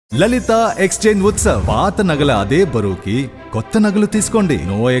లలిత exchange Utsav పాత నగల అదే బరువుకి కొత్త నగలు తీసుకోండి.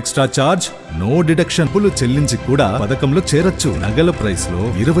 No extra charge, no deduction. పులు చెల్లించి కూడా పథకంలో చేరొచ్చు. నగల ప్రైస్ లో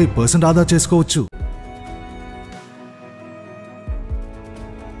 20% ఆదా చేసుకోవచ్చు.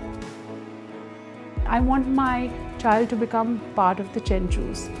 I want my child to become part of the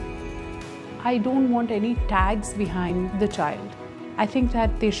Chenchus. I don't want any tags behind the child. I think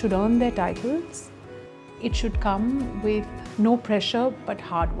that they should earn their titles. It should come with no pressure but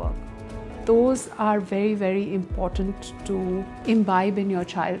hard work. Those are very, very important to imbibe in your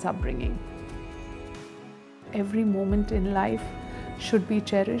child's upbringing. Every moment in life should be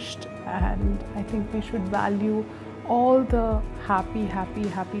cherished, and I think we should value all the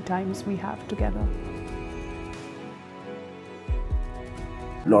happy times we have together.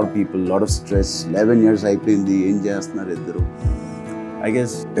 Lot of people, lot of stress. 11 years I played in the India. I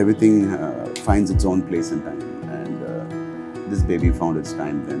guess everything finds its own place and time, and this baby found its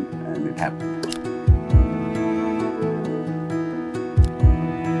time then, and it happened.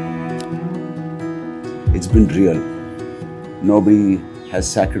 It's been real. Nobody has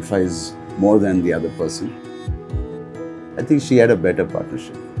sacrificed more than the other person. I think she had a better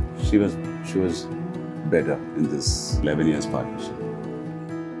partnership. She was better in this 11 years partnership.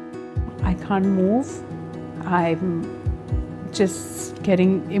 I can't move. I'm just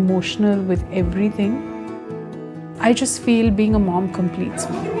getting emotional with everything. I just feel being a mom completes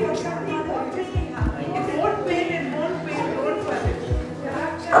me.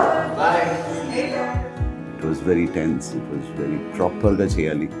 It was very tense. It was very proper ga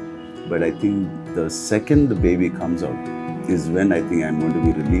cheyali. But I think the second the baby comes out is when I think I'm going to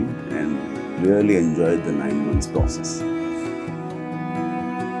be relieved and really enjoy the 9 months process.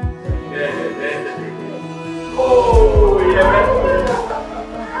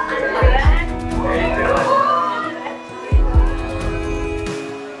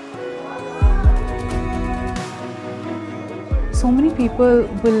 So many people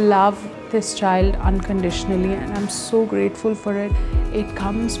will love this child unconditionally, and I'm so grateful for it. It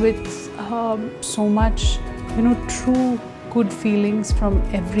comes with so much, true good feelings from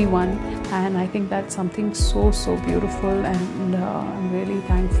everyone, and I think that's something so beautiful, and I'm really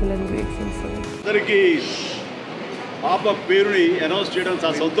thankful and grateful for it. అందరికీ పాప పేరుని announce చేయడం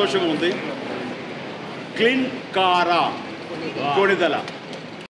చాలా సంతోషంగా ఉంది. Kline కారా కొనిదెల.